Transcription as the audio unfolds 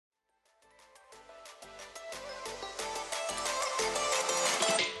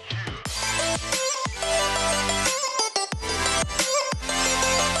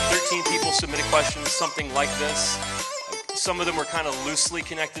submitted questions, something like this. Some of them were kind of loosely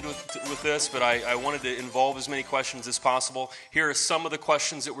connected with this, but I wanted to involve as many questions as possible. Here are some of the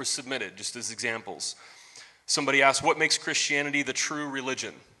questions that were submitted, just as examples. Somebody asked, what makes Christianity the true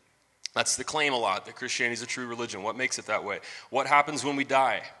religion? That's the claim a lot, that Christianity is a true religion. What makes it that way? What happens when we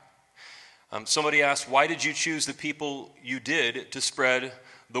die? Somebody asked, why did you choose the people you did to spread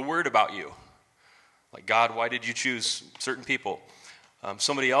the word about you? Like, God, why did you choose certain people?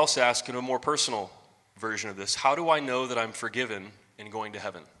 Somebody else asked in a more personal version of this, how do I know that I'm forgiven and going to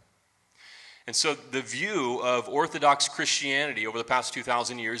heaven? And so the view of Orthodox Christianity over the past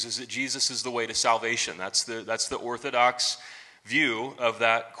 2,000 years is that Jesus is the way to salvation. That's the Orthodox view of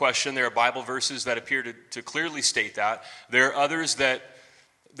that question. There are Bible verses that appear to clearly state that. There are others that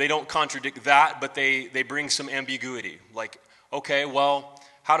they don't contradict that, but they bring some ambiguity. Like, okay, well,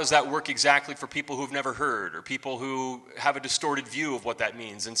 how does that work exactly for people who've never heard or people who have a distorted view of what that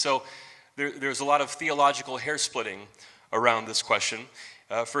means? And so there's a lot of theological hair splitting around this question.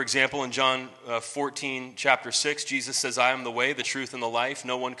 For example, in John 14, chapter 6, Jesus says, I am the way, the truth, and the life.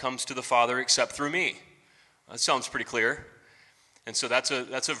 No one comes to the Father except through me. That sounds pretty clear. And so that's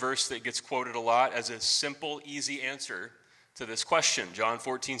a verse that gets quoted a lot as a simple, easy answer to this question. John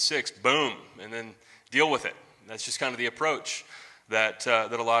 14, 6, boom, and then deal with it. That's just kind of the approach that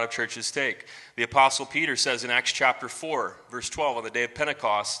a lot of churches take. The Apostle Peter says in Acts chapter 4, verse 12, on the day of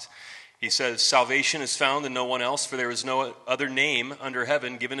Pentecost, he says, salvation is found in no one else, for there is no other name under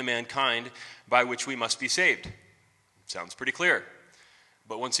heaven given to mankind by which we must be saved. Sounds pretty clear.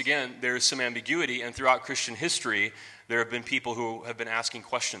 But once again, there is some ambiguity, and throughout Christian history, there have been people who have been asking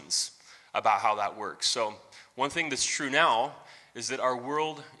questions about how that works. So one thing that's true now is that our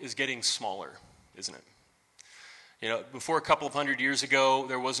world is getting smaller, isn't it? You know, before a couple of hundred years ago,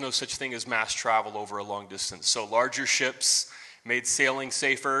 there was no such thing as mass travel over a long distance. So larger ships made sailing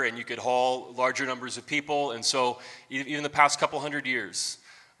safer, and you could haul larger numbers of people. And so even the past couple hundred years,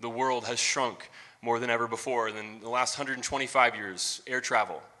 the world has shrunk more than ever before. And in the last 125 years, air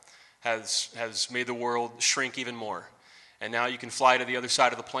travel has made the world shrink even more. And now you can fly to the other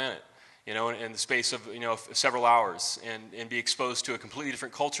side of the planet, you know, in the space of, you know, several hours and be exposed to a completely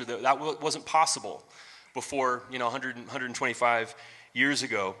different culture that wasn't possible before, you know, 125 years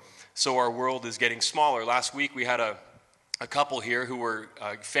ago. So our world is getting smaller. Last week we had a couple here who were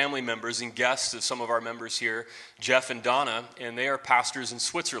family members and guests of some of our members here, Jeff and Donna, and they are pastors in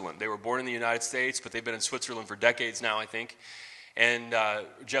Switzerland. They were born in the United States, but they've been in Switzerland for decades now, I think. And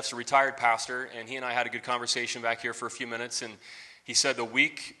Jeff's a retired pastor, and he and I had a good conversation back here for a few minutes, and he said the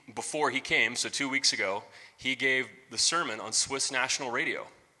week before he came, so 2 weeks ago, he gave the sermon on Swiss national radio.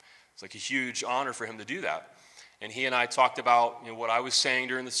 It's like a huge honor for him to do that. And he and I talked about, you know, what I was saying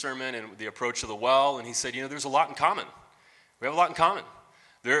during the sermon and the approach of the well, and he said, you know, there's a lot in common. We have a lot in common.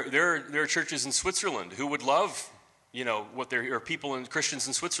 There are churches in Switzerland who would love, you know, there are people and Christians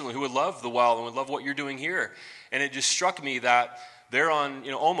in Switzerland who would love the well and would love what you're doing here. And it just struck me that they're on,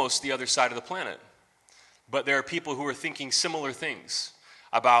 you know, almost the other side of the planet. But there are people who are thinking similar things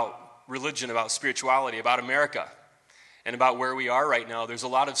about religion, about spirituality, about America, and about where we are right now. There's a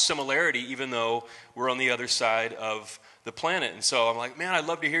lot of similarity, even though we're on the other side of the planet. And so I'm like, man, I'd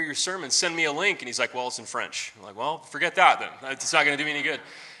love to hear your sermon. Send me a link. And he's like, well, it's in French. I'm like, well, forget that then. It's not going to do me any good.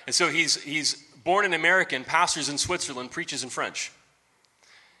 And so he's born an American, pastors in Switzerland, preaches in French.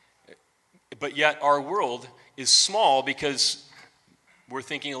 But yet our world is small because we're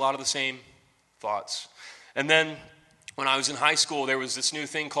thinking a lot of the same thoughts. And then when I was in high school, there was this new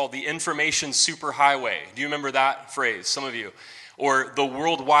thing called the information superhighway. Do you remember that phrase, some of you? Or the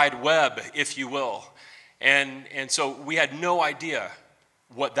World Wide Web, if you will. And so we had no idea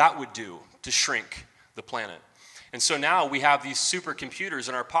what that would do to shrink the planet. And so now we have these supercomputers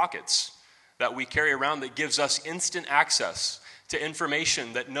in our pockets that we carry around that gives us instant access to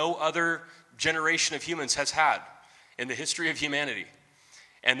information that no other generation of humans has had in the history of humanity.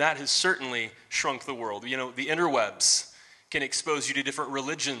 And that has certainly shrunk the world. You know, the interwebs can expose you to different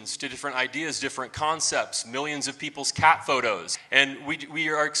religions, to different ideas, different concepts, millions of people's cat photos. And we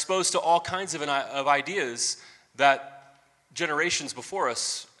are exposed to all kinds of ideas that generations before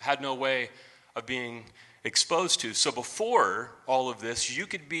us had no way of being exposed to. So before all of this, you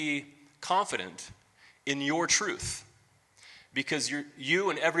could be confident in your truth because you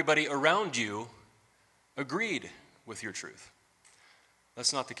and everybody around you agreed with your truth.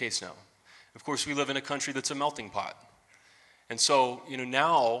 That's not the case now. Of course, we live in a country that's a melting pot. And so, you know,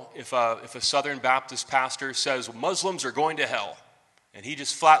 now if a Southern Baptist pastor says Muslims are going to hell, and he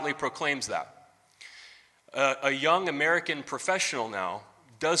just flatly proclaims that, a young American professional now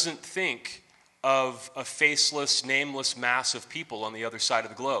doesn't think of a faceless, nameless mass of people on the other side of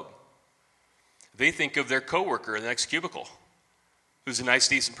the globe. They think of their coworker in the next cubicle, who's a nice,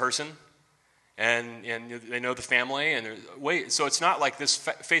 decent person, and they know the family. And wait, so it's not like this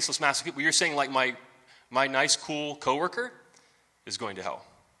faceless mass of people. You're saying like my nice, cool coworker is going to hell.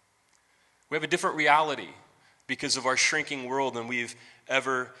 We have a different reality because of our shrinking world than we've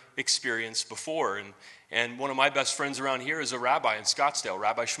ever experienced before. And one of my best friends around here is a rabbi in Scottsdale,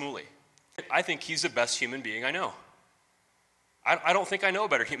 Rabbi Shmuley. I think he's the best human being I know. I don't think I know a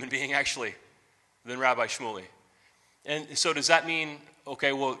better human being, actually, than Rabbi Shmuley. And so does that mean,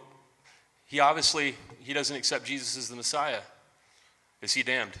 okay, well, he doesn't accept Jesus as the Messiah. Is he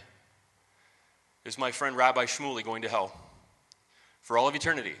damned? Is my friend Rabbi Shmuley going to hell for all of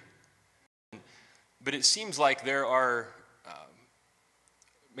eternity? But it seems like there are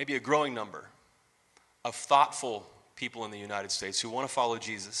maybe a growing number of thoughtful people in the United States who want to follow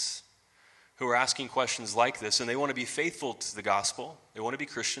Jesus, who are asking questions like this, and they want to be faithful to the gospel. They want to be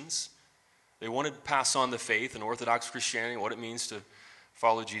Christians. They want to pass on the faith and Orthodox Christianity, what it means to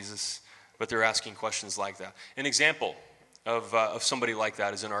follow Jesus, but they're asking questions like that. An example of somebody like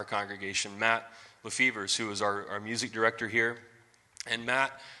that is in our congregation, Matt Lefevers, who is our music director here. And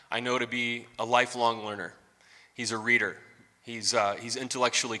Matt, I know to be a lifelong learner. He's a reader. He's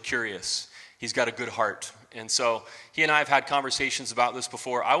intellectually curious. He's got a good heart. And so he and I have had conversations about this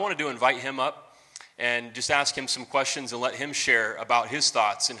before. I wanted to invite him up and just ask him some questions and let him share about his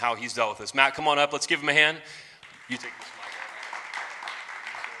thoughts and how he's dealt with this. Matt, come on up. Let's give him a hand. You take this mic.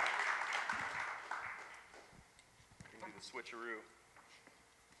 You can do the switcheroo.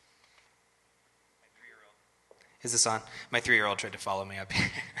 Is this on? My 3-year-old tried to follow me up here.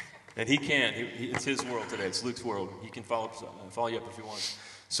 And he can. It's his world today. It's Luke's world. He can follow you up if he wants.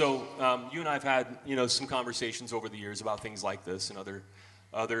 So you and I have had some conversations over the years about things like this and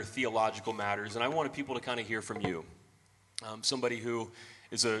other theological matters, and I wanted people to kind of hear from you, somebody who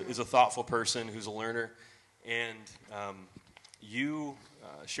is a thoughtful person, who's a learner, and you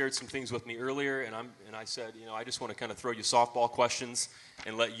shared some things with me earlier, and I said, I just want to kind of throw you softball questions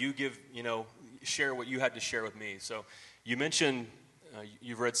and let you share what you had to share with me. So you mentioned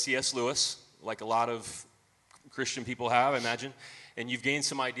you've read C.S. Lewis, like a lot of Christian people have, I imagine, and you've gained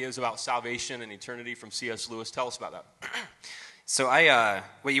some ideas about salvation and eternity from C.S. Lewis. Tell us about that. So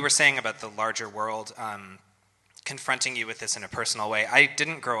what you were saying about the larger world, confronting you with this in a personal way, I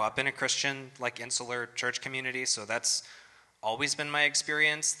didn't grow up in a Christian, insular church community, so that's always been my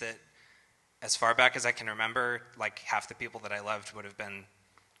experience, that as far back as I can remember, half the people that I loved would have been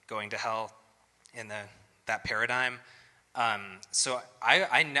going to hell in that paradigm. So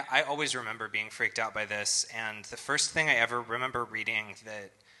I always remember being freaked out by this, and the first thing I ever remember reading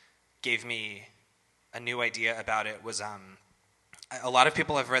that gave me a new idea about it was a lot of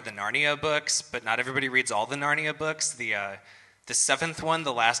people have read the Narnia books, but not everybody reads all the Narnia books. The 7th one,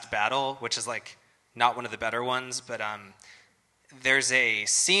 The Last Battle, which is not one of the better ones, but there's a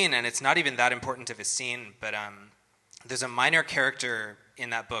scene, and it's not even that important of a scene, but there's a minor character in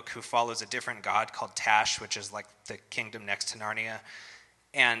that book who follows a different god called Tash, which is the kingdom next to Narnia.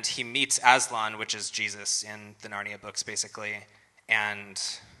 And he meets Aslan, which is Jesus in the Narnia books, basically. And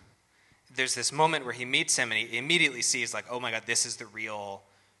there's this moment where he meets him, and he immediately sees, oh my God, this is the real,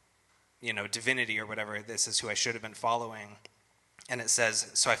 divinity or whatever. This is who I should have been following. And it says,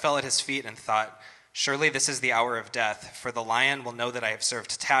 "So I fell at his feet and thought, surely this is the hour of death, for the lion will know that I have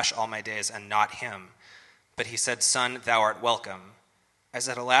served Tash all my days and not him. But he said, Son, thou art welcome. I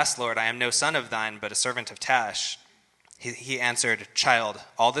said, Alas, Lord, I am no son of thine, but a servant of Tash. He answered, Child,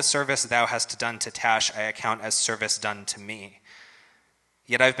 all the service thou hast done to Tash I account as service done to me.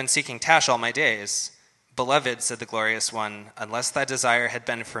 Yet I have been seeking Tash all my days. Beloved, said the glorious one, unless thy desire had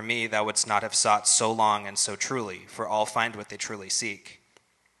been for me, thou wouldst not have sought so long and so truly, for all find what they truly seek.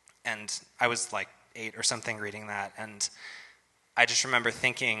 And I was 8 or something reading that, and I just remember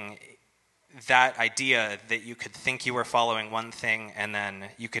thinking that idea that you could think you were following one thing and then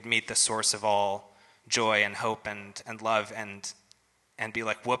you could meet the source of all joy and hope and love and be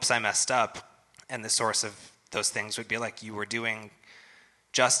whoops, I messed up. And the source of those things would be you were doing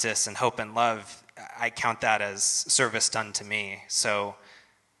justice and hope and love. I count that as service done to me. So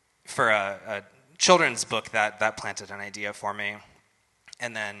for a children's book, that planted an idea for me.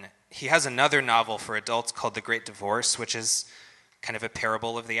 And then he has another novel for adults called The Great Divorce, which is kind of a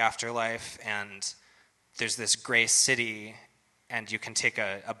parable of the afterlife, and there's this gray city, and you can take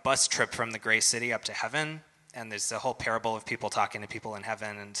a bus trip from the gray city up to heaven, and there's a whole parable of people talking to people in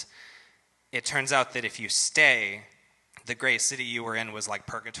heaven, and it turns out that if you stay, the gray city you were in was like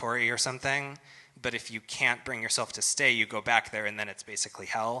purgatory or something, but if you can't bring yourself to stay, you go back there, and then it's basically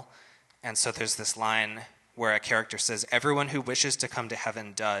hell. And so there's this line where a character says, everyone who wishes to come to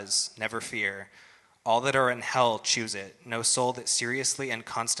heaven does, never fear, All that are in hell choose it. No soul that seriously and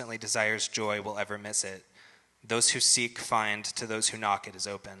constantly desires joy will ever miss it. Those who seek find, to those who knock it is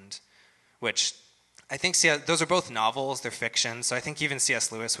opened. Which I think those are both novels, they're fiction, so I think even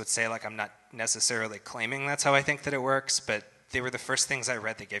C.S. Lewis would say, like, I'm not necessarily claiming that's how I think that it works, but they were the first things I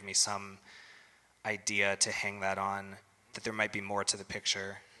read that gave me some idea to hang that on, that there might be more to the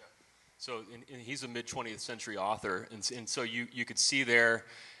picture. So he's a mid-20th century author, and so you could see there,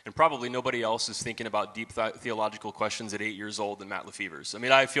 and probably nobody else is thinking about deep theological questions at 8 years old than Matt Lefever's. I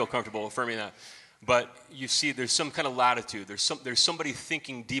mean, I feel comfortable affirming that. But you see there's some kind of latitude. There's somebody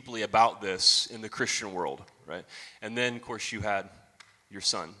thinking deeply about this in the Christian world, right? And then, of course, you had your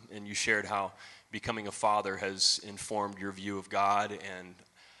son, and you shared how becoming a father has informed your view of God and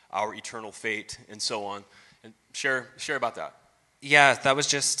our eternal fate and so on. And share about that. Yeah, that was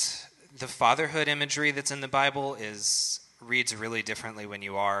just the fatherhood imagery that's in the Bible reads really differently when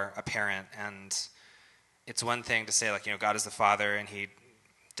you are a parent. And it's one thing to say, like, God is the father and he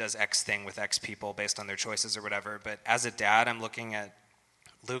does X thing with X people based on their choices or whatever. But as a dad, I'm looking at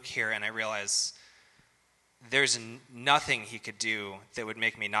Luke here and I realize there's nothing he could do that would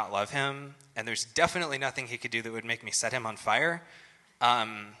make me not love him. And there's definitely nothing he could do that would make me set him on fire.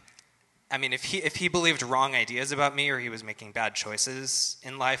 I mean, if he believed wrong ideas about me or he was making bad choices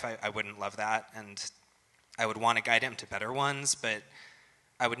in life, I wouldn't love that. And I would want to guide him to better ones, but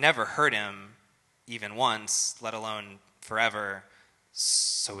I would never hurt him even once, let alone forever.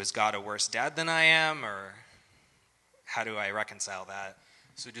 So is God a worse dad than I am, or how do I reconcile that?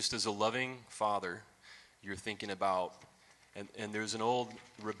 So just as a loving father, you're thinking about, and there's an old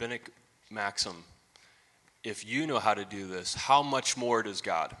rabbinic maxim, if you know how to do this, how much more does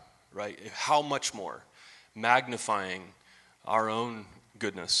God, right? How much more? Magnifying our own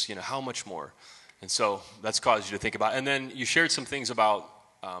goodness, how much more? And so that's caused you to think about. And then you shared some things about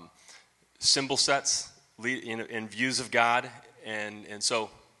symbol sets and views of God. And so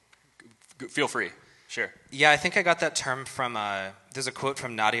feel free, share. Yeah, I think I got that term from, there's a quote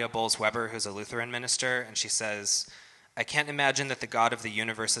from Nadia Bowles-Weber, who's a Lutheran minister, and she says, I can't imagine that the God of the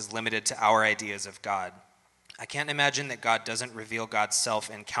universe is limited to our ideas of God. I can't imagine that God doesn't reveal God's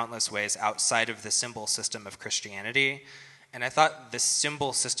self in countless ways outside of the symbol system of Christianity. And I thought the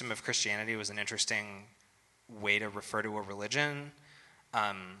symbol system of Christianity was an interesting way to refer to a religion.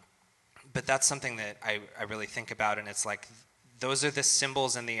 But that's something that I really think about, and it's like, those are the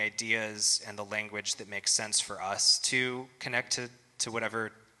symbols and the ideas and the language that makes sense for us to connect to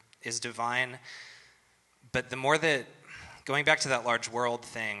whatever is divine. But the more that, going back to that large world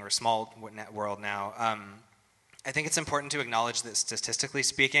thing, or small world now, I think it's important to acknowledge that statistically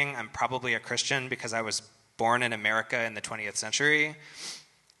speaking, I'm probably a Christian because I was born in America in the 20th century.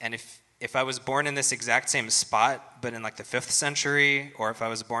 And if I was born in this exact same spot, but in like the 5th century, or if I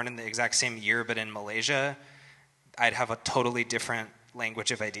was born in the exact same year, but in Malaysia, I'd have a totally different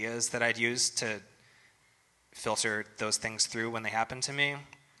language of ideas that I'd use to filter those things through when they happen to me.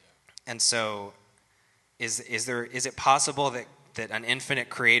 And so is it possible that an infinite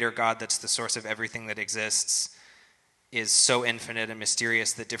creator God that's the source of everything that exists is so infinite and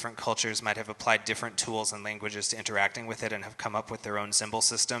mysterious that different cultures might have applied different tools and languages to interacting with it and have come up with their own symbol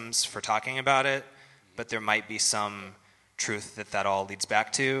systems for talking about it, but there might be some truth that all leads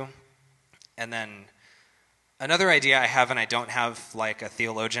back to? And then another idea I have, and I don't have like a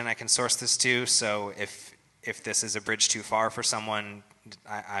theologian I can source this to, so if this is a bridge too far for someone,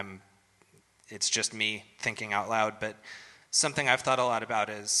 it's just me thinking out loud, but something I've thought a lot about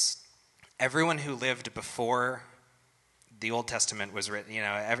is everyone who lived before the Old Testament was written,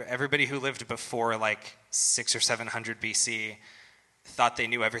 everybody who lived before like 600 or 700 BC thought they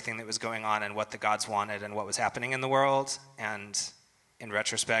knew everything that was going on and what the gods wanted and what was happening in the world. And in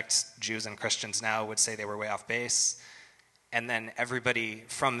retrospect, Jews and Christians now would say they were way off base. And then everybody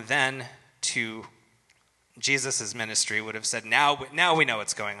from then to Jesus' ministry would have said, now we know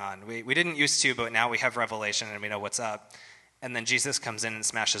what's going on. We didn't used to, but now we have revelation and we know what's up. And then Jesus comes in and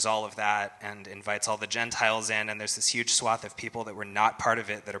smashes all of that and invites all the Gentiles in, and there's this huge swath of people that were not part of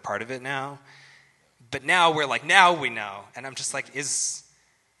it that are part of it now. But now we're like, now we know. And I'm just like,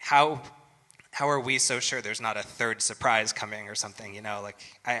 how are we so sure there's not a third surprise coming or something,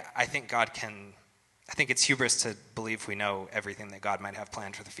 I think I think it's hubris to believe we know everything that God might have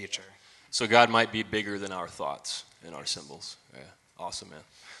planned for the future. So God might be bigger than our thoughts and our symbols. Yeah, awesome, man.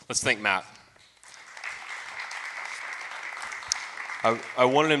 Let's thank Matt. I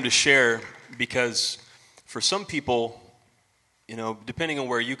wanted him to share because for some people, depending on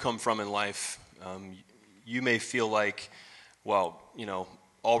where you come from in life, you may feel like, well,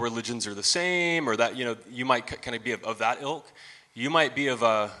 all religions are the same, or that, you might kind of be of that ilk. You might be of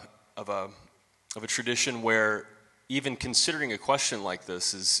a of a tradition where even considering a question like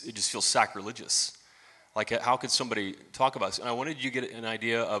this it just feels sacrilegious. Like, how could somebody talk about this? And I wanted you to get an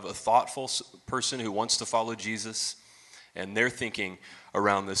idea of a thoughtful person who wants to follow Jesus and their thinking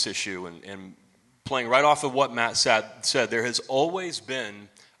around this issue. And playing right off of what Matt said, there has always been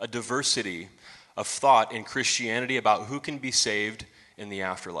a diversity of thought in Christianity about who can be saved in the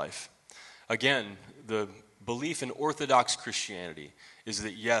afterlife. Again, the belief in Orthodox Christianity is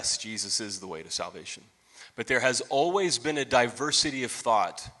that, yes, Jesus is the way to salvation. But there has always been a diversity of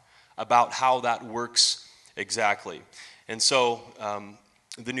thought about how that works exactly. And so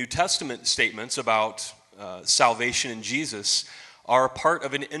the New Testament statements about salvation in Jesus are part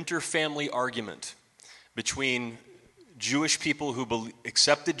of an interfamily argument between Jewish people who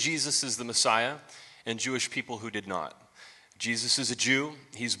accepted Jesus as the Messiah and Jewish people who did not. Jesus is a Jew.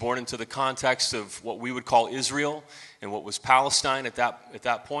 He's born into the context of what we would call Israel and what was Palestine at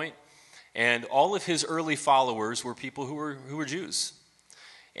that point. And all of his early followers were people who were Jews.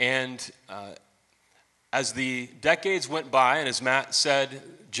 And as the decades went by, and as Matt said,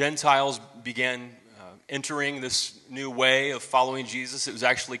 Gentiles began entering this new way of following Jesus. It was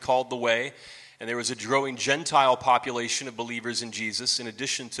actually called the Way. And there was a growing Gentile population of believers in Jesus, in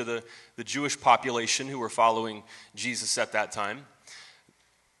addition to the Jewish population who were following Jesus at that time.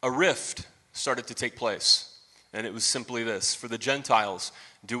 A rift started to take place. And it was simply this: for the Gentiles,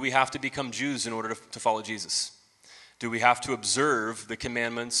 do we have to become Jews in order to follow Jesus? Do we have to observe the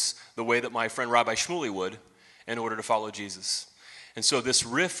commandments the way that my friend Rabbi Shmuley would in order to follow Jesus? And so this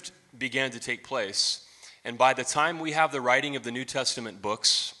rift began to take place. And by the time we have the writing of the New Testament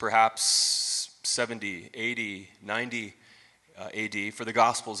books, perhaps 70, 80, 90 AD, for the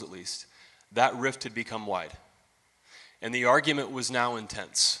Gospels at least, that rift had become wide. And the argument was now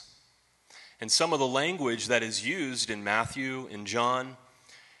intense. And some of the language that is used in Matthew and John,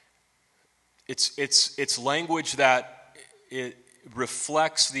 it's language that it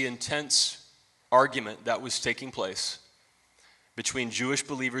reflects the intense argument that was taking place between Jewish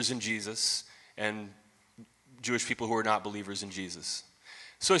believers in Jesus and Jewish people who are not believers in Jesus.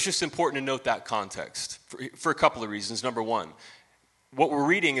 So it's just important to note that context for a couple of reasons. Number one, what we're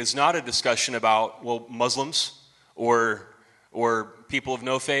reading is not a discussion about, well, Muslims or people of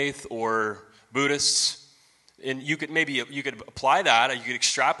no faith or Buddhists. And you could apply that, or you could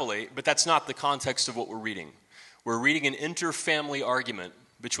extrapolate, but that's not the context of what we're reading. We're reading an interfamily argument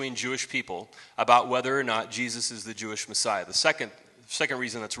between Jewish people about whether or not Jesus is the Jewish Messiah. The second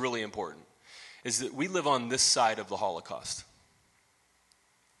reason that's really important is that we live on this side of the Holocaust.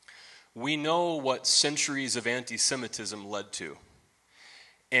 We know what centuries of anti-Semitism led to.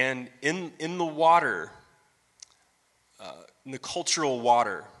 And in the water, in the cultural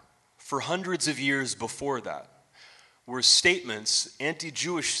water, for hundreds of years before that, were statements,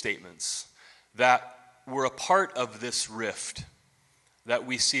 anti-Jewish statements, that were a part of this rift that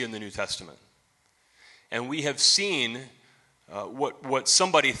we see in the New Testament. And we have seen what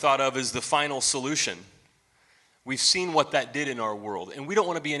somebody thought of as the final solution. We've seen what that did in our world, and we don't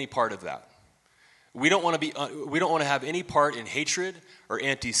want to be any part of that. We don't want to have any part in hatred or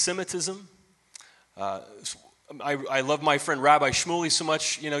anti-Semitism. I love my friend Rabbi Shmuley so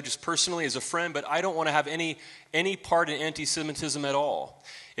much, just personally as a friend, but I don't want to have any part in anti-Semitism at all.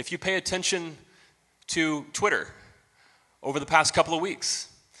 If you pay attention to Twitter over the past couple of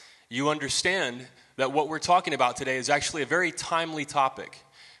weeks, you understand that what we're talking about today is actually a very timely topic,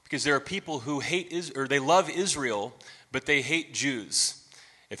 because there are people who they love Israel, but they hate Jews.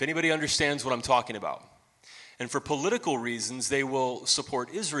 If anybody understands what I'm talking about. And for political reasons, they will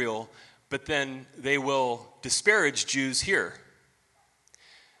support Israel, but then they will disparage Jews here.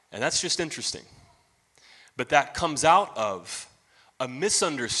 And that's just interesting. But that comes out of a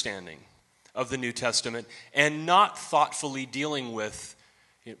misunderstanding of the New Testament and not thoughtfully dealing with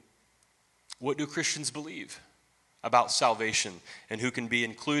what do Christians believe about salvation and who can be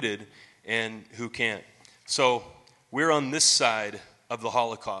included and who can't. So we're on this side of the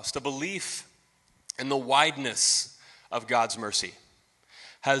Holocaust. A belief in the wideness of God's mercy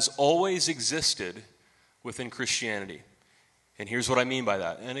has always existed within Christianity. And here's what I mean by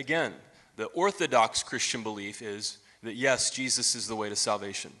that. And again, the Orthodox Christian belief is that, yes, Jesus is the way to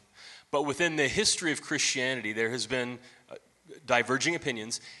salvation. But within the history of Christianity, there has been diverging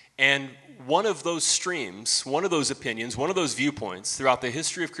opinions. And one of those streams, one of those opinions, one of those viewpoints throughout the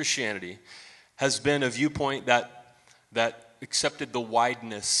history of Christianity has been a viewpoint that accepted the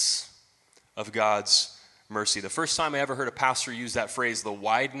wideness of God's mercy. The first time I ever heard a pastor use that phrase, the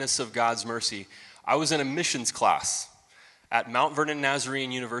wideness of God's mercy, I was in a missions class at Mount Vernon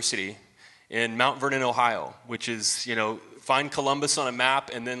Nazarene University in Mount Vernon, Ohio, which is, find Columbus on a map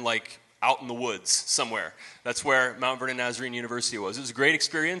and then out in the woods somewhere. That's where Mount Vernon Nazarene University was. It was a great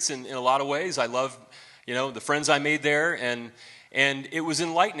experience in a lot of ways. I love, the friends I made there, and it was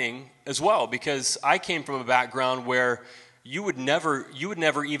enlightening as well, because I came from a background where you would never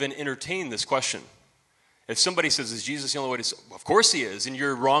even entertain this question. If somebody says, is Jesus the only way to... Of course he is, and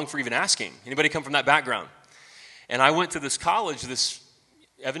you're wrong for even asking. Anybody come from that background? And I went to this college, this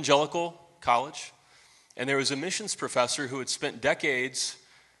evangelical college, and there was a missions professor who had spent decades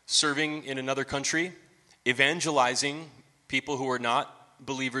serving in another country, evangelizing people who were not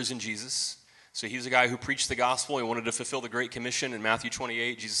believers in Jesus. So he was a guy who preached the gospel. He wanted to fulfill the Great Commission in Matthew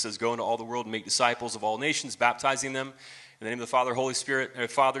 28. Jesus says, go into all the world and make disciples of all nations, baptizing them in the name of the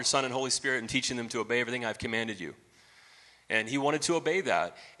Father, Son, and Holy Spirit, and teaching them to obey everything I've commanded you. And he wanted to obey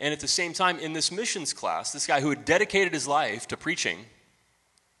that. And at the same time, in this missions class, this guy who had dedicated his life to preaching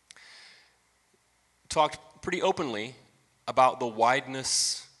talked pretty openly about the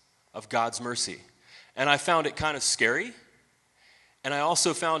wideness of God's mercy. And I found it kind of scary, and I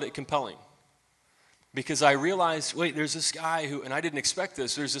also found it compelling. Because I realized, wait, there's this guy who, and I didn't expect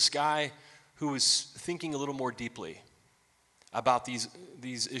this, there's this guy who was thinking a little more deeply about these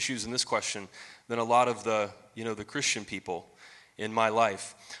issues and this question than a lot of the Christian people in my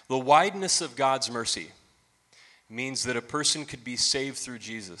life. The wideness of God's mercy means that a person could be saved through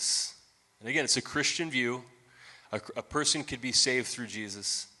Jesus. And again, it's a Christian view. A person could be saved through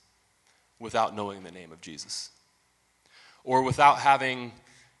Jesus without knowing the name of Jesus, or without having,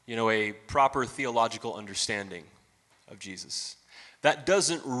 a proper theological understanding of Jesus. That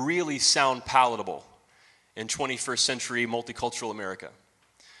doesn't really sound palatable in 21st century multicultural America.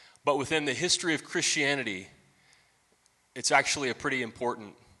 But within the history of Christianity, it's actually a pretty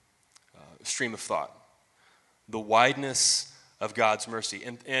important stream of thought. The wideness of God's mercy.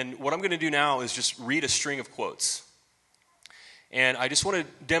 And what I'm going to do now is just read a string of quotes. And I just want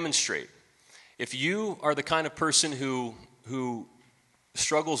to demonstrate, if you are the kind of person who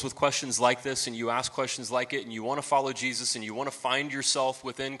struggles with questions like this, and you ask questions like it, and you want to follow Jesus, and you want to find yourself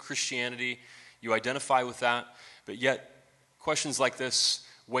within Christianity, you identify with that, but yet questions like this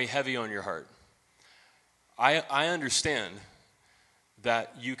weigh heavy on your heart. I understand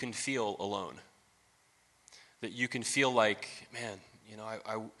that you can feel alone. That you can feel like, man,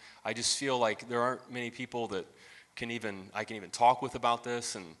 I just feel like there aren't many people that I can even talk with about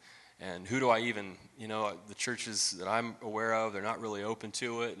this, and who do I even, the churches that I'm aware of, they're not really open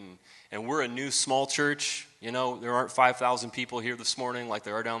to it, and we're a new small church, there aren't 5,000 people here this morning like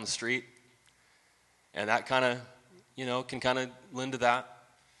there are down the street, and that kind of, can kind of lend to that,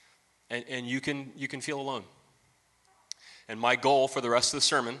 and you can feel alone. And my goal for the rest of the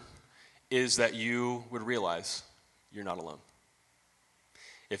sermon is that you would realize you're not alone.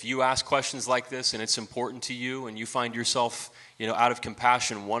 If you ask questions like this and it's important to you, and you find yourself, out of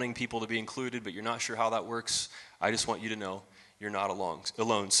compassion wanting people to be included, but you're not sure how that works, I just want you to know you're not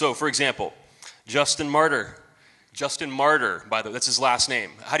alone. So, for example, Justin Martyr, by the way, that's his last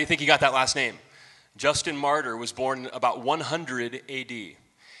name. How do you think he got that last name? Justin Martyr was born about 100 A.D.,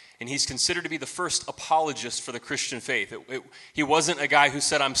 and he's considered to be the first apologist for the Christian faith. He wasn't a guy who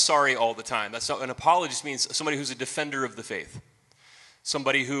said, I'm sorry all the time. An apologist means somebody who's a defender of the faith.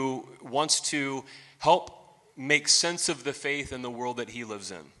 Somebody who wants to help make sense of the faith in the world that he lives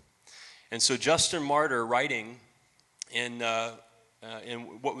in. And so Justin Martyr, writing in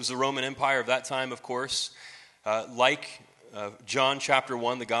what was the Roman Empire of that time, of course, like John chapter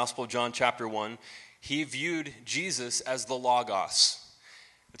 1, the Gospel of John chapter 1, he viewed Jesus as the Logos.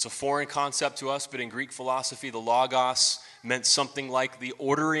 It's a foreign concept to us, but in Greek philosophy, the Logos meant something like the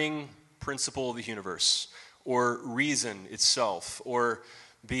ordering principle of the universe, or reason itself, or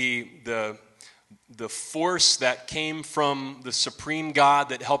the force that came from the supreme God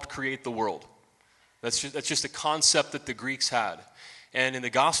that helped create the world. That's just a concept that the Greeks had. And in the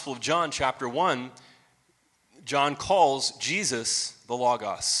Gospel of John, chapter 1, John calls Jesus the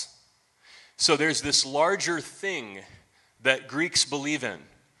Logos. So there's this larger thing that Greeks believe in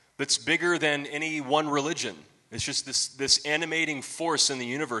that's bigger than any one religion. It's just this animating force in the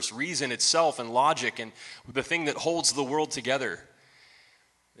universe, reason itself and logic, and the thing that holds the world together.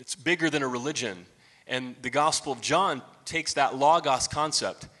 It's bigger than a religion. And the Gospel of John takes that Logos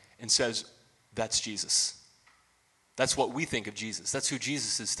concept and says, that's Jesus. That's what we think of Jesus. That's who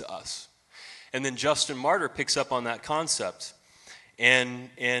Jesus is to us. And then Justin Martyr picks up on that concept and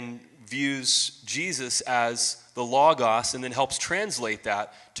views Jesus as the Logos, and then helps translate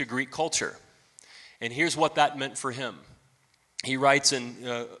that to Greek culture. And here's what that meant for him. He writes in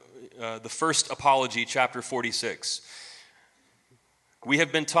the first apology, chapter 46, we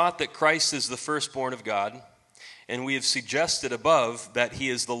have been taught that Christ is the firstborn of God, And we have suggested above that he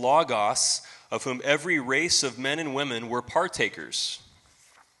is the Logos, of whom every race of men and women were partakers.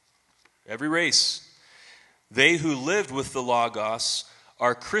 Every race. They who lived with the Logos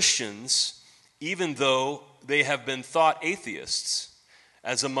are Christians, even though they have been thought atheists,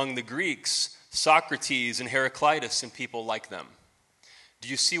 as among the Greeks, Socrates and Heraclitus and people like them. Do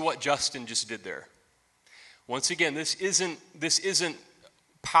you see what Justin just did there? Once again, this isn't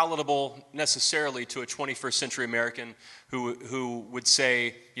palatable necessarily to a 21st century American who would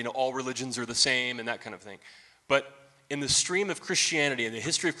say, all religions are the same and that kind of thing. But in the stream of Christianity, in the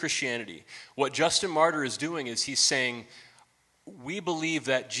history of Christianity, what Justin Martyr is doing is he's saying, we believe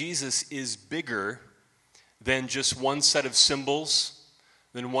that Jesus is bigger than just one set of symbols,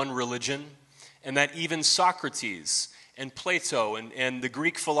 than one religion, and that even Socrates and Plato and the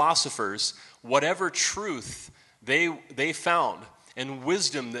Greek philosophers, whatever truth they found and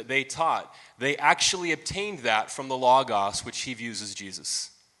wisdom that they taught, they actually obtained that from the Logos, which he views as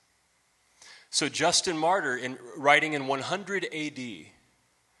Jesus. So Justin Martyr, writing in 100 AD,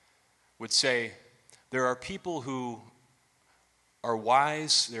 would say, there are people who are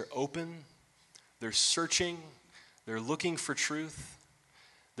wise, they're open, they're searching, they're looking for truth,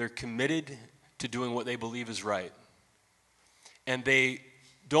 they're committed to doing what they believe is right. And they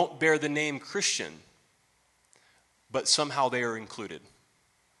don't bear the name Christian, but somehow they are included.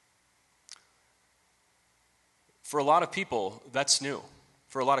 For a lot of people, that's new.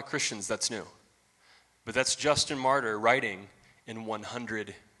 For a lot of Christians, that's new. But that's Justin Martyr writing in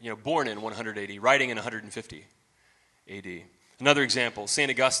 100, born in 100 AD, writing in 150 AD. Another example,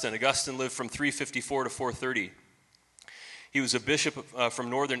 St. Augustine. Augustine lived from 354 to 430. He was a bishop from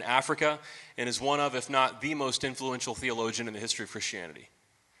northern Africa and is one of, if not the most influential theologian in the history of Christianity.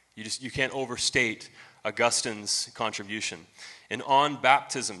 You can't overstate Augustine's contribution. And on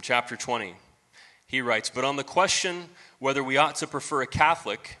baptism, chapter 20, he writes, but on the question whether we ought to prefer a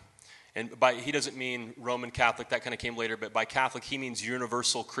Catholic, and he doesn't mean Roman Catholic, that kind of came later, but by Catholic he means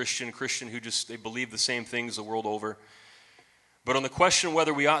universal Christian who they believe the same things the world over. But on the question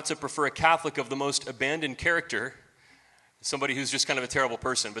whether we ought to prefer a Catholic of the most abandoned character, somebody who's just kind of a terrible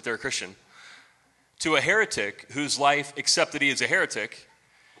person, but they're a Christian, to a heretic whose life, except that he is a heretic,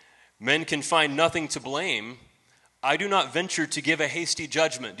 men can find nothing to blame, I do not venture to give a hasty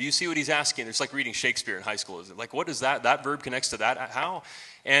judgment. Do you see what he's asking? It's like reading Shakespeare in high school. Is it like, what is that? That verb connects to that? How?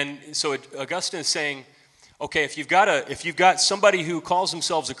 And so Augustine is saying, okay, if you've got somebody who calls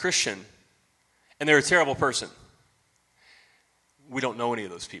themselves a Christian and they're a terrible person, we don't know any of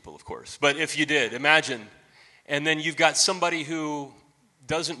those people, of course. But if you did, imagine, and then you've got somebody who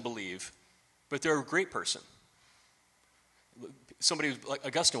doesn't believe, but they're a great person. Somebody who's like,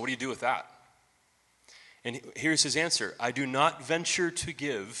 Augustine, what do you do with that? And here's his answer. I do not venture to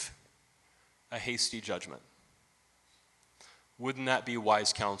give a hasty judgment. Wouldn't that be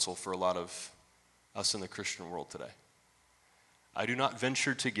wise counsel for a lot of us in the Christian world today? I do not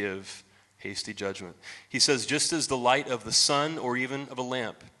venture to give hasty judgment. He says, just as the light of the sun or even of a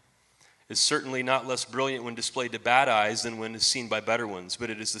lamp is certainly not less brilliant when displayed to bad eyes than when is seen by better ones, but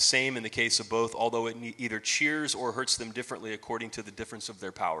it is the same in the case of both, although it either cheers or hurts them differently according to the difference of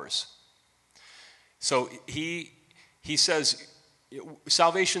their powers. So he says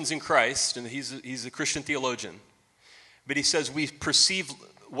salvation's in Christ, and he's a Christian theologian, but he says we perceive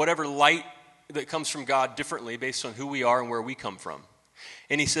whatever light that comes from God differently based on who we are and where we come from.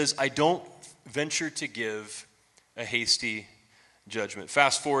 And he says, I don't venture to give a hasty judgment.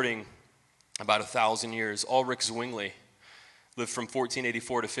 Fast forwarding about 1,000 years, Ulrich Zwingli lived from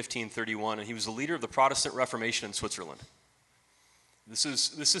 1484 to 1531, and he was the leader of the Protestant Reformation in Switzerland. This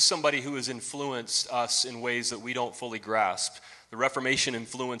is somebody who has influenced us in ways that we don't fully grasp. The Reformation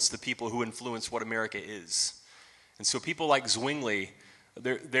influenced the people who influenced what America is. And so people like Zwingli,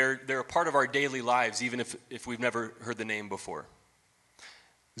 they're a part of our daily lives, even if we've never heard the name before.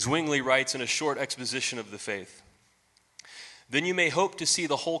 Zwingli writes in a short exposition of the faith, then you may hope to see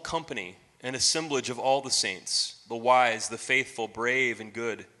the whole company, an assemblage of all the saints, the wise, the faithful, brave, and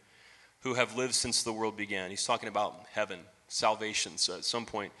good, who have lived since the world began. He's talking about heaven, salvation, so at some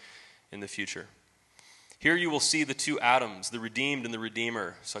point in the future. Here you will see the two Adams, the redeemed and the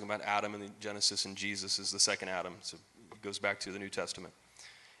Redeemer. He's talking about Adam in Genesis, and Jesus is the second Adam, so it goes back to the New Testament.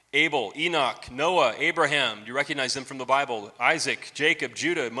 Abel, Enoch, Noah, Abraham, do you recognize them from the Bible? Isaac, Jacob,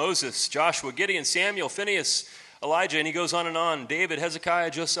 Judah, Moses, Joshua, Gideon, Samuel, Phineas, Elijah, and he goes on and on. David,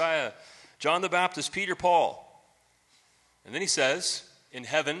 Hezekiah, Josiah, John the Baptist, Peter, Paul. And then he says, in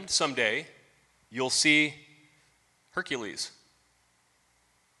heaven someday, you'll see Hercules.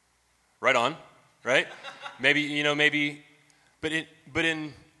 Right on, right? Maybe, but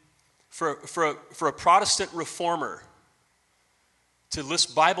in for a Protestant reformer to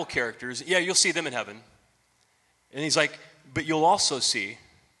list Bible characters, yeah, you'll see them in heaven. And he's like, but you'll also see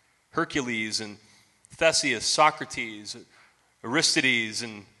Hercules and Theseus, Socrates, Aristides,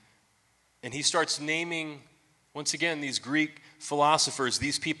 and he starts naming, once again, these Greek philosophers,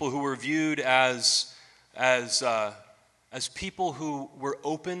 these people who were viewed as people who were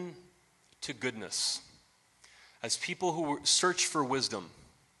open to goodness, as people who searched for wisdom,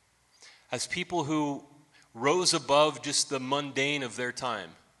 as people who rose above just the mundane of their time.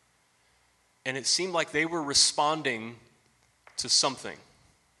 And it seemed like they were responding to something,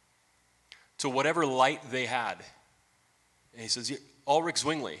 to whatever light they had. And he says, Ulrich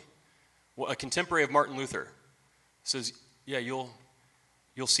Zwingli, a contemporary of Martin Luther, says, yeah, you'll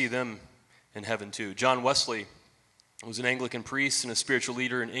see them in heaven too. John Wesley was an Anglican priest and a spiritual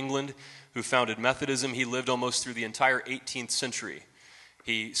leader in England who founded Methodism. He lived almost through the entire 18th century.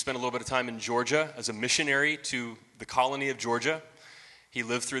 He spent a little bit of time in Georgia as a missionary to the colony of Georgia. He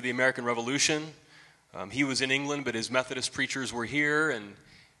lived through the American Revolution. He was in England, but his Methodist preachers were here,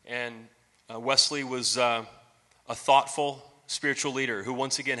 and Wesley was a thoughtful spiritual leader who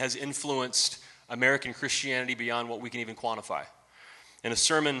once again has influenced American Christianity beyond what we can even quantify. In a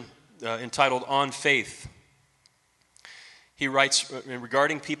sermon entitled On Faith, he writes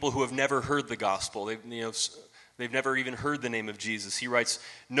regarding people who have never heard the gospel. They've never even heard the name of Jesus. He writes,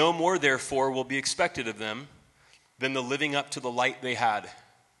 "No more, therefore, will be expected of them than the living up to the light they had."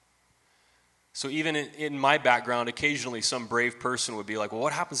 So even in my background, occasionally some brave person would be like, well,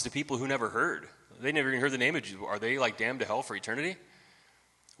 what happens to people who never heard? They never even heard the name of Jesus. Are they like damned to hell for eternity?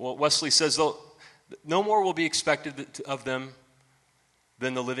 Well, Wesley says, no more will be expected of them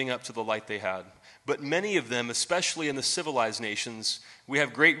than the living up to the light they had. But many of them, especially in the civilized nations, we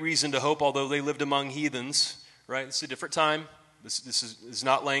have great reason to hope, although they lived among heathens, right? It's a different time. This is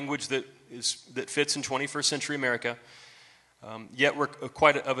not language that fits in 21st century America. Yet we're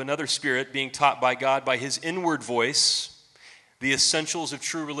quite of another spirit, being taught by God by his inward voice, the essentials of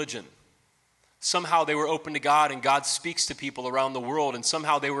true religion. Somehow they were open to God, and God speaks to people around the world, and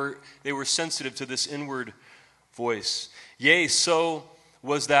somehow they were sensitive to this inward voice. Yea, so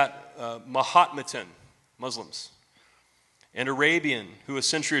was that Mahometan, Muslims, and Arabian, who a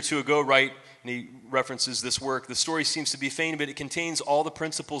century or two ago write, and he references this work, the story seems to be feigned, but it contains all the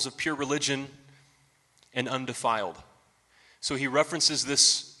principles of pure religion and undefiled. So he references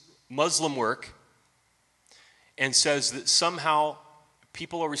this Muslim work and says that somehow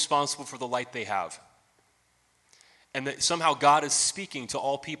people are responsible for the light they have. And that somehow God is speaking to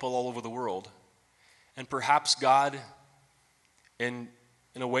all people all over the world. And perhaps God, in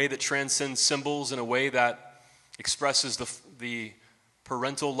a way that transcends symbols, in a way that expresses the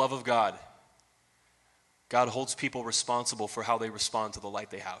parental love of God, God holds people responsible for how they respond to the light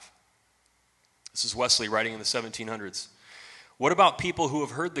they have. This is Wesley writing in the 1700s. What about people who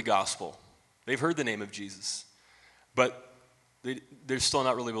have heard the gospel? They've heard the name of Jesus, but they're still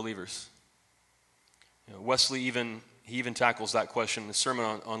not really believers. Wesley even tackles that question in a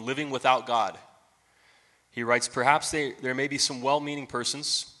sermon on living without God. He writes, perhaps there may be some well-meaning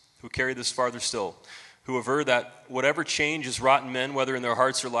persons who carry this farther still, who aver that whatever change is wrought in men, whether in their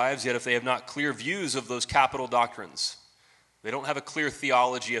hearts or lives, yet if they have not clear views of those capital doctrines, they don't have a clear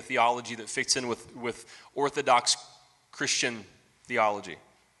theology, a theology that fits in with orthodox Christian theology.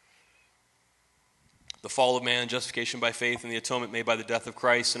 The fall of man, justification by faith, and the atonement made by the death of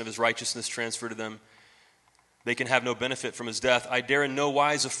Christ and of his righteousness transferred to them, they can have no benefit from his death. I dare in no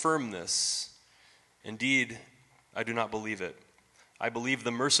wise affirm this. Indeed, I do not believe it. I believe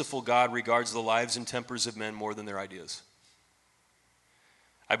the merciful God regards the lives and tempers of men more than their ideas.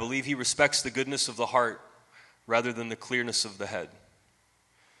 I believe he respects the goodness of the heart rather than the clearness of the head.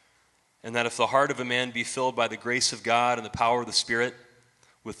 And that if the heart of a man be filled by the grace of God and the power of the Spirit,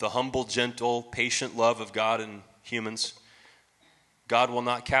 with the humble, gentle, patient love of God and humans, God will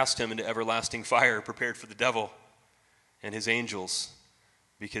not cast him into everlasting fire prepared for the devil and his angels,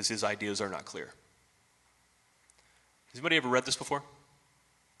 because his ideas are not clear. Has anybody ever read this before?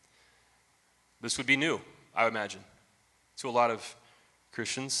 This would be new, I would imagine, to a lot of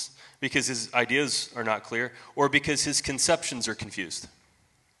Christians, because his ideas are not clear, or because his conceptions are confused.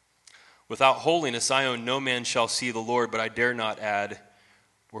 Without holiness, I own no man shall see the Lord, but I dare not add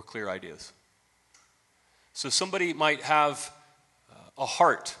or clear ideas. So somebody might have a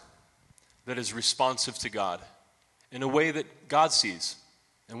heart that is responsive to God in a way that God sees.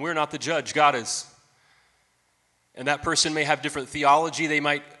 And we're not the judge, God is. And that person may have different theology. They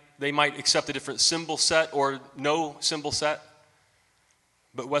might accept a different symbol set or no symbol set.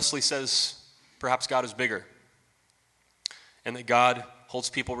 But Wesley says perhaps God is bigger. And that God holds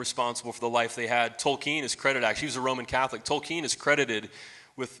people responsible for the life they had. Tolkien is credited, actually, he was a Roman Catholic. Tolkien is credited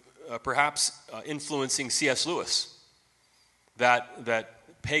with perhaps influencing C.S. Lewis,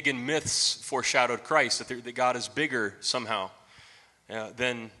 that pagan myths foreshadowed Christ, that God is bigger somehow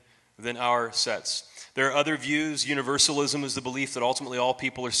than our sets. There are other views. Universalism is the belief that ultimately all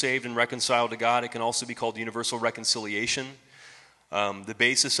people are saved and reconciled to God. It can also be called universal reconciliation. The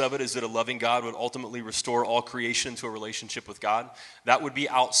basis of it is that a loving God would ultimately restore all creation to a relationship with God. That would be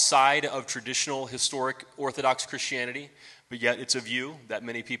outside of traditional historic Orthodox Christianity, but yet it's a view that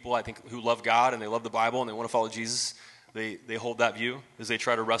many people, I think, who love God and they love the Bible and they want to follow Jesus, they hold that view as they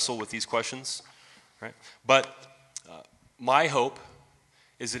try to wrestle with these questions. Right? But my hope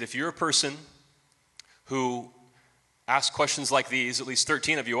is that if you're a person who asks questions like these, at least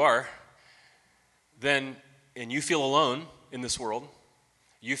 13 of you are, then, and you feel alone in this world,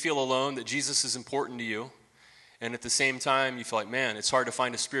 you feel alone that Jesus is important to you, and at the same time you feel like, man, it's hard to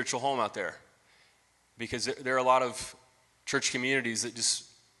find a spiritual home out there, because there are a lot of church communities that just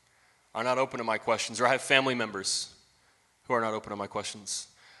are not open to my questions, or I have family members who are not open to my questions.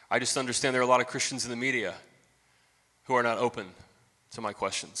 I just understand there are a lot of Christians in the media who are not open to my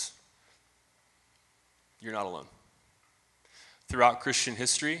questions. You're not alone. Throughout Christian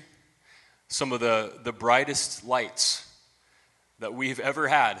history, some of the brightest lights that we've ever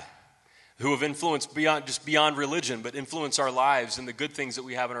had, who have influenced beyond religion, but influence our lives and the good things that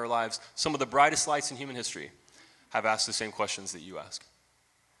we have in our lives, some of the brightest lights in human history have asked the same questions that you ask.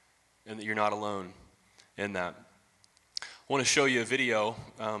 And that you're not alone in that. I want to show you a video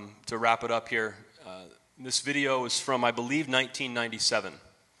to wrap it up here. This video is from, I believe, 1997.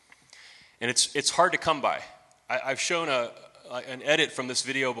 And it's hard to come by. I've shown an edit from this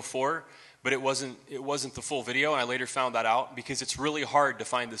video before, but it wasn't the full video, and I later found that out because it's really hard to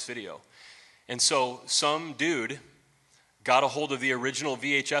find this video. And so some dude got a hold of the original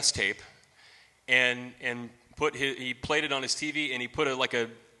VHS tape and he played it on his TV, and he put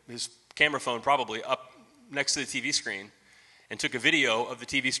his camera phone probably up next to the TV screen and took a video of the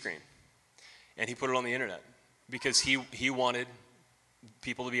TV screen. And he put it on the internet because he wanted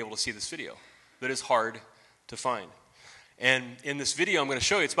people to be able to see this video that is hard to find. And in this video I'm going to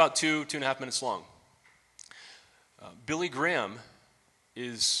show you, it's about 2.5 minutes long. Billy Graham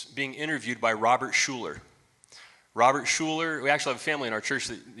is being interviewed by Robert Schuller. Robert Schuller, we actually have a family in our church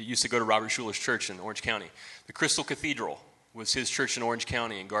that used to go to Robert Schuller's church in Orange County. The Crystal Cathedral was his church in Orange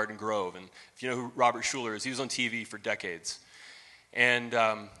County in Garden Grove. And if you know who Robert Schuller is, he was on TV for decades. And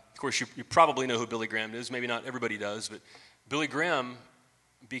of course, you probably know who Billy Graham is. Maybe not everybody does, but Billy Graham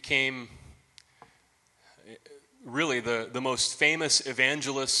became really the most famous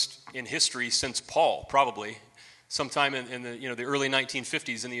evangelist in history since Paul, probably, sometime in the early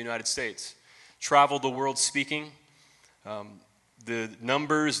 1950s in the United States. Traveled the world speaking. The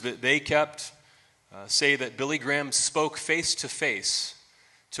numbers that they kept say that Billy Graham spoke face to face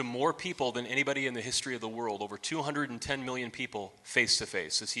to more people than anybody in the history of the world, over 210 million people face to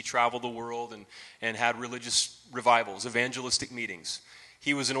face, as he traveled the world and had religious revivals, evangelistic meetings.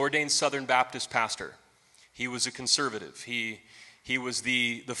 He was an ordained Southern Baptist pastor. He was a conservative. He was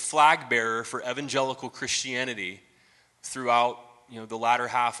the flag bearer for evangelical Christianity throughout the latter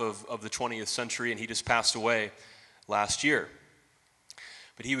half of the 20th century, and he just passed away last year.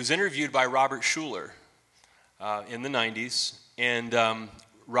 But he was interviewed by Robert Schuller in the 90s, and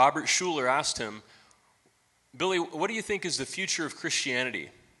Robert Schuller asked him, Billy, what do you think is the future of Christianity?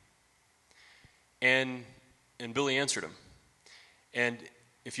 And Billy answered him. And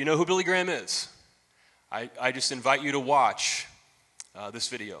if you know who Billy Graham is, I just invite you to watch this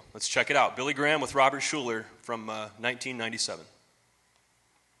video. Let's check it out. Billy Graham with Robert Schuller from 1997.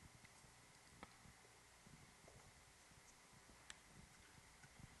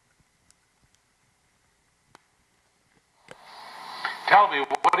 Tell me,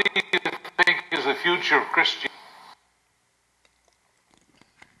 what do you think is the future of Christianity?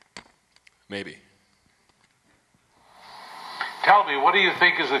 Maybe. Tell me, what do you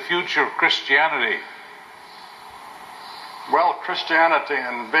think is the future of Christianity? Well, Christianity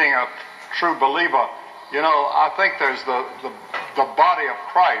and being a true believer, I think there's the body of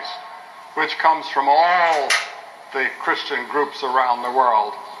Christ, which comes from all the Christian groups around the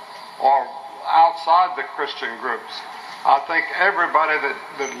world, or outside the Christian groups. I think everybody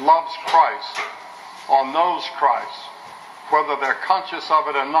that loves Christ or knows Christ, whether they're conscious of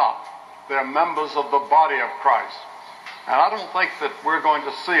it or not, they're members of the body of Christ. And I don't think that we're going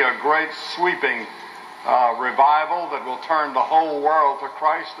to see a great sweeping revival that will turn the whole world to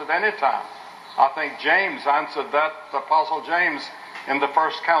Christ at any time. I think James answered that, the Apostle James, in the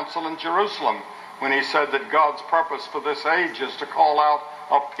first council in Jerusalem, when he said that God's purpose for this age is to call out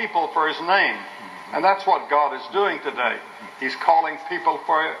a people for his name. And that's what God is doing today. He's calling people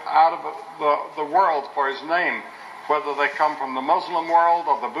out of the world for his name, whether they come from the Muslim world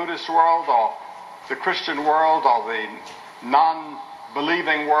or the Buddhist world or the Christian world or the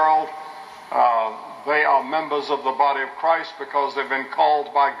non-believing world. They are members of the body of Christ because they've been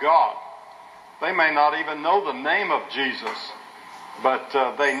called by God. They may not even know the name of Jesus, but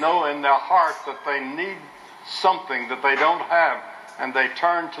they know in their heart that they need something that they don't have, and they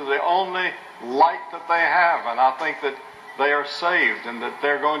turn to the only light that they have, and I think that they are saved and that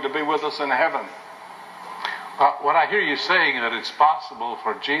they're going to be with us in heaven. What I hear you saying, that it's possible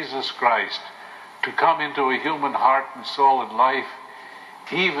for Jesus Christ to come into a human heart and soul and life,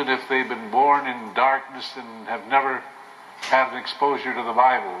 even if they've been born in darkness and have never had an exposure to the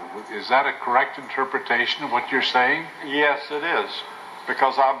Bible. Is that a correct interpretation of what you're saying? Yes, it is,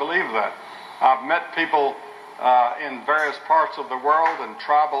 because I believe that. I've met people in various parts of the world in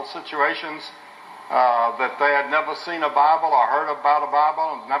tribal situations that they had never seen a Bible or heard about a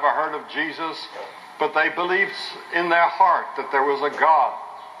Bible and never heard of Jesus, but they believed in their heart that there was a God,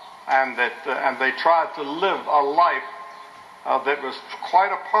 and they tried to live a life that was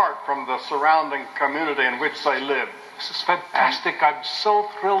quite apart from the surrounding community in which they lived. This is fantastic. I'm so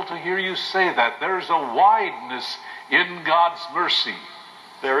thrilled to hear you say that. There's a wideness in God's mercy.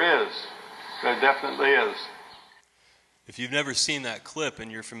 There is. There definitely is. If you've never seen that clip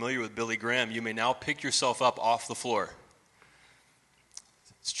and you're familiar with Billy Graham, you may now pick yourself up off the floor.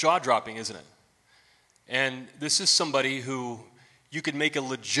 It's jaw-dropping, isn't it? And this is somebody who you could make a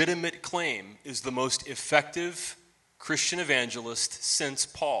legitimate claim is the most effective Christian evangelist since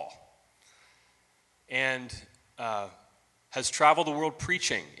Paul. And has traveled the world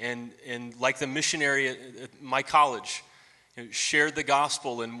preaching, and like the missionary at my college, shared the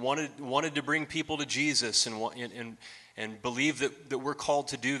gospel and wanted to bring people to Jesus and believe that we're called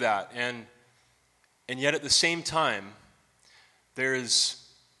to do that. And yet at the same time, there is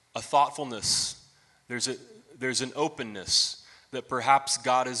a thoughtfulness, there's an openness that perhaps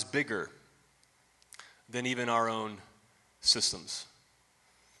God is bigger than even our own systems.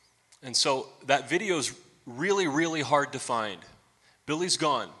 And so that video is really, really hard to find. Billy's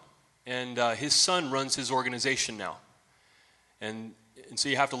gone, and his son runs his organization now. And so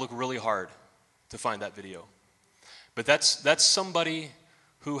you have to look really hard to find that video. But that's somebody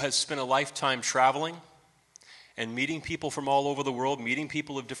who has spent a lifetime traveling and meeting people from all over the world, meeting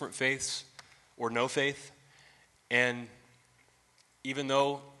people of different faiths or no faith. And even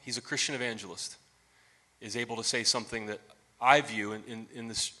though he's a Christian evangelist, is able to say something that I view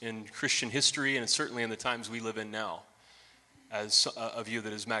in Christian history, and certainly in the times we live in now, as a view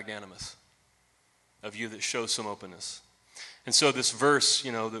that is magnanimous, a view that shows some openness. And so this verse,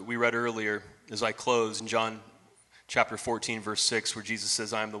 that we read earlier, as I close, in John chapter 14, verse 6, where Jesus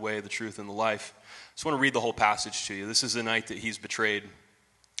says, I am the way, the truth, and the life. I just want to read the whole passage to you. This is the night that he's betrayed.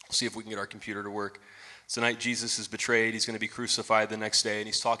 We'll see if we can get our computer to work. It's the night Jesus is betrayed. He's going to be crucified the next day, and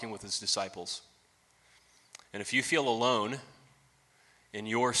he's talking with his disciples. And if you feel alone in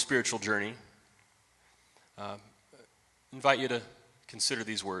your spiritual journey, I invite you to consider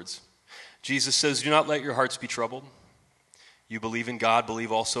these words. Jesus says, do not let your hearts be troubled. You believe in God,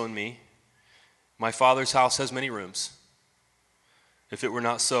 believe also in me. My Father's house has many rooms. If it were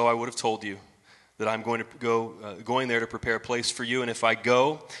not so, I would have told you that I'm going there to prepare a place for you. And if I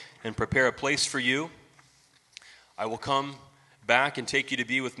go and prepare a place for you, I will come back and take you to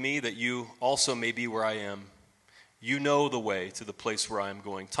be with me, that you also may be where I am. You know the way to the place where I am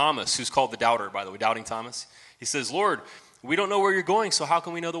going. Thomas, who's called the doubter, by the way, doubting Thomas, he says, Lord, we don't know where you're going, so how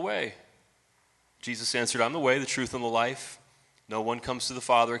can we know the way? Jesus answered, I'm the way, the truth, and the life. No one comes to the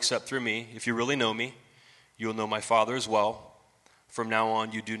Father except through me. If you really know me, you will know my Father as well. From now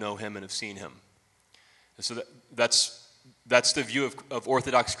on, you do know him and have seen him. And so that's the view of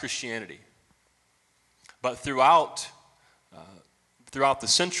Orthodox Christianity. But throughout the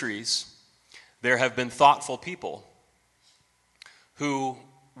centuries, there have been thoughtful people who,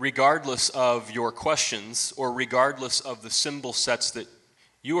 regardless of your questions or regardless of the symbol sets that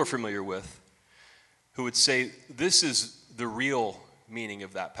you are familiar with, who would say, this is the real meaning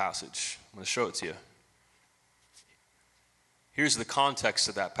of that passage. I'm going to show it to you. Here's the context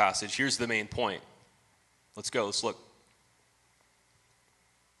of that passage. Here's the main point. Let's go. Let's look.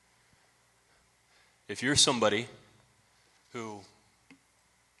 If you're somebody who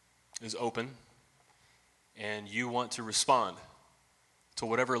is open and you want to respond to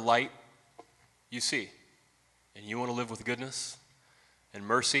whatever light you see, and you want to live with goodness and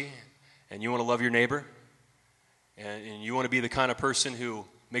mercy, and you want to love your neighbor, and you want to be the kind of person who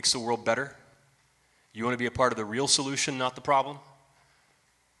makes the world better, You want to be a part of the real solution, not the problem?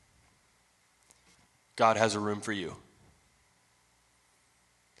 God has a room for you.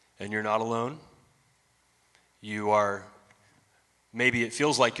 And you're not alone. Maybe it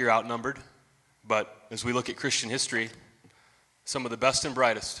feels like you're outnumbered, but as we look at Christian history, some of the best and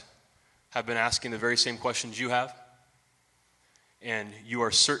brightest have been asking the very same questions you have, and you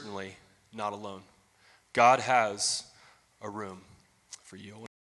are certainly not alone. God has a room for you.